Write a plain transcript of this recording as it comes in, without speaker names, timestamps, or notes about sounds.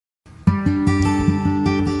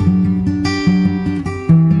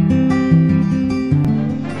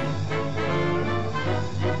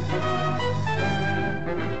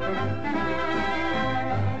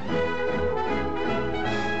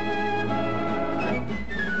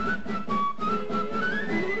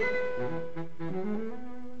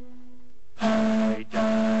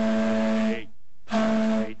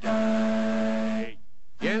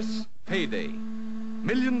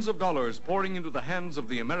Millions of dollars pouring into the hands of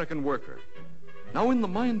the American worker. Now, in the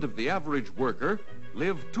mind of the average worker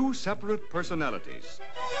live two separate personalities.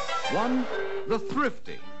 One, the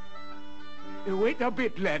thrifty. Wait a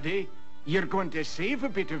bit, laddie. You're going to save a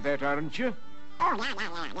bit of that, aren't you? Oh,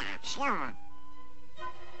 yeah, sure.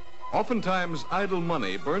 Oftentimes, idle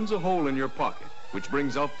money burns a hole in your pocket, which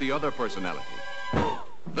brings out the other personality.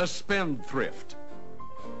 The spendthrift.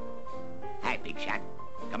 Hi, big shot.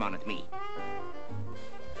 Come on with me.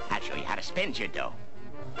 I'll show you how to spend your dough.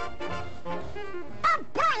 Oh,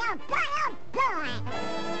 boy, oh, boy, oh, boy.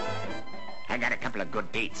 I got a couple of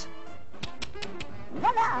good dates.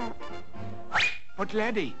 Hello. But,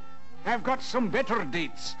 laddie, I've got some better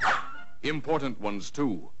dates. Important ones,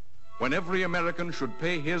 too. When every American should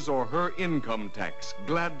pay his or her income tax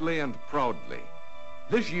gladly and proudly.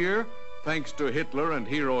 This year, thanks to Hitler and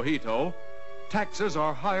Hirohito, taxes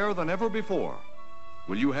are higher than ever before.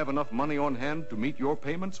 Will you have enough money on hand to meet your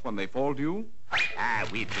payments when they fall due?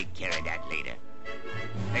 We'll take care of that later.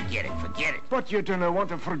 Forget it, forget it. But you don't want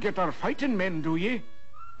to forget our fighting men, do you?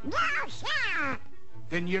 No, sir.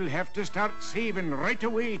 Then you'll have to start saving right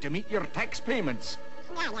away to meet your tax payments.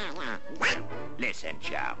 Yeah. Listen,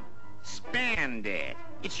 chum. Spend it.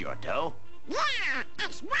 It's your dough. Yeah,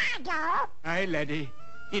 it's my dough. Aye, laddie.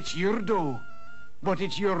 It's your dough. But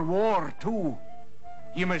it's your war, too.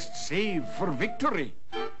 You must save for victory.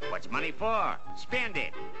 What's money for? Spend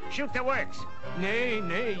it. Shoot the works. Nay,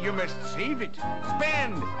 you must save it.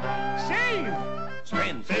 Spend. Save.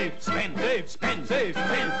 Spend, save, spend, save, spend, Save, spend, save,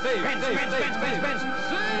 spend, save, spend, save, spend, spend, spend,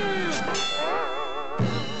 save.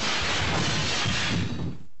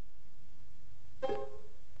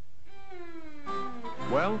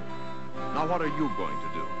 Well, now what are you going to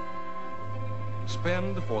do?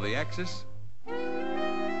 Spend for the Axis?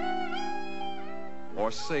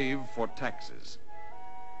 Or save for taxes?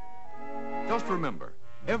 Just remember,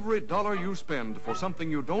 every dollar you spend for something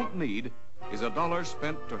you don't need is a dollar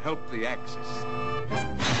spent to help the Axis.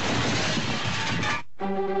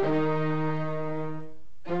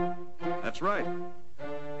 That's right.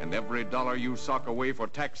 And every dollar you sock away for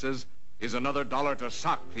taxes is another dollar to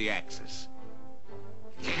sock the Axis.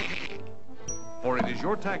 For it is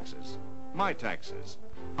your taxes, my taxes,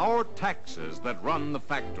 our taxes that run the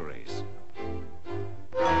factories.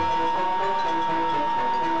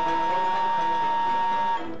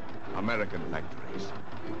 American factories,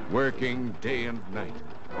 working day and night.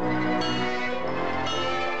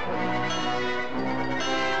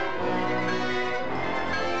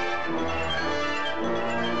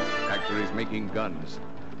 Factories making guns,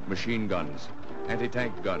 machine guns,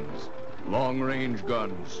 anti-tank guns, long-range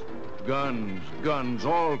guns, guns,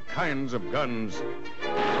 all kinds of guns.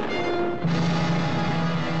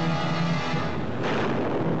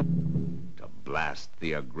 To blast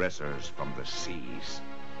the aggressors from the seas.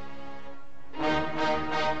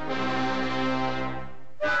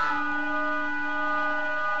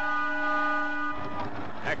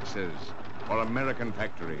 Taxes for American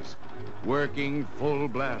factories, working full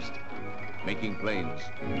blast, making planes.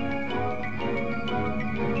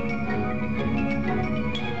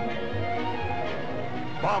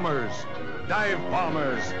 Bombers, dive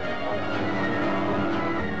bombers,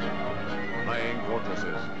 flying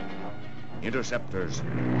fortresses, interceptors,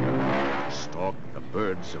 stalk the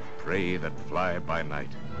birds of prey that fly by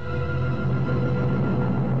night.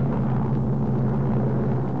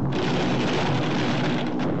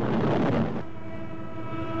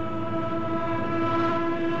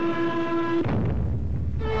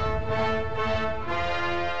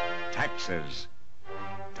 Taxes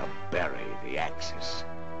to bury the Axis.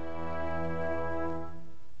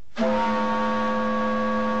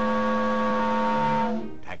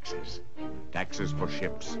 Taxes. Taxes for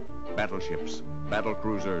ships, battleships, battle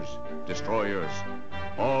cruisers, destroyers,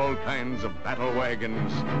 all kinds of battle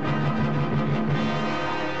wagons.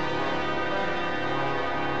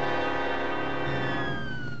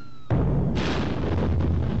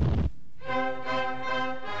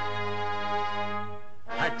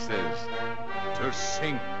 Taxes to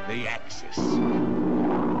sink the Axis.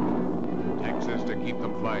 Taxes to keep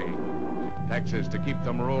them flying. Taxes to keep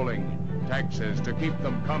them rolling. Taxes to keep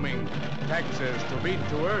them coming. Taxes to beat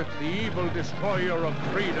to earth the evil destroyer of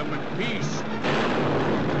freedom and peace.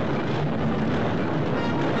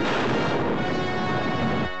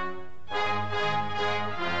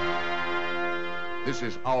 This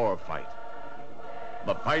is our fight.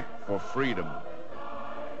 The fight for freedom.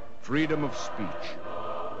 Freedom of speech,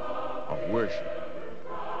 of worship.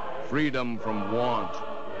 Freedom from want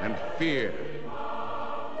and fear.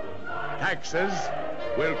 Taxes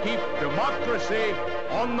will keep democracy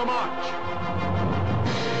on the march.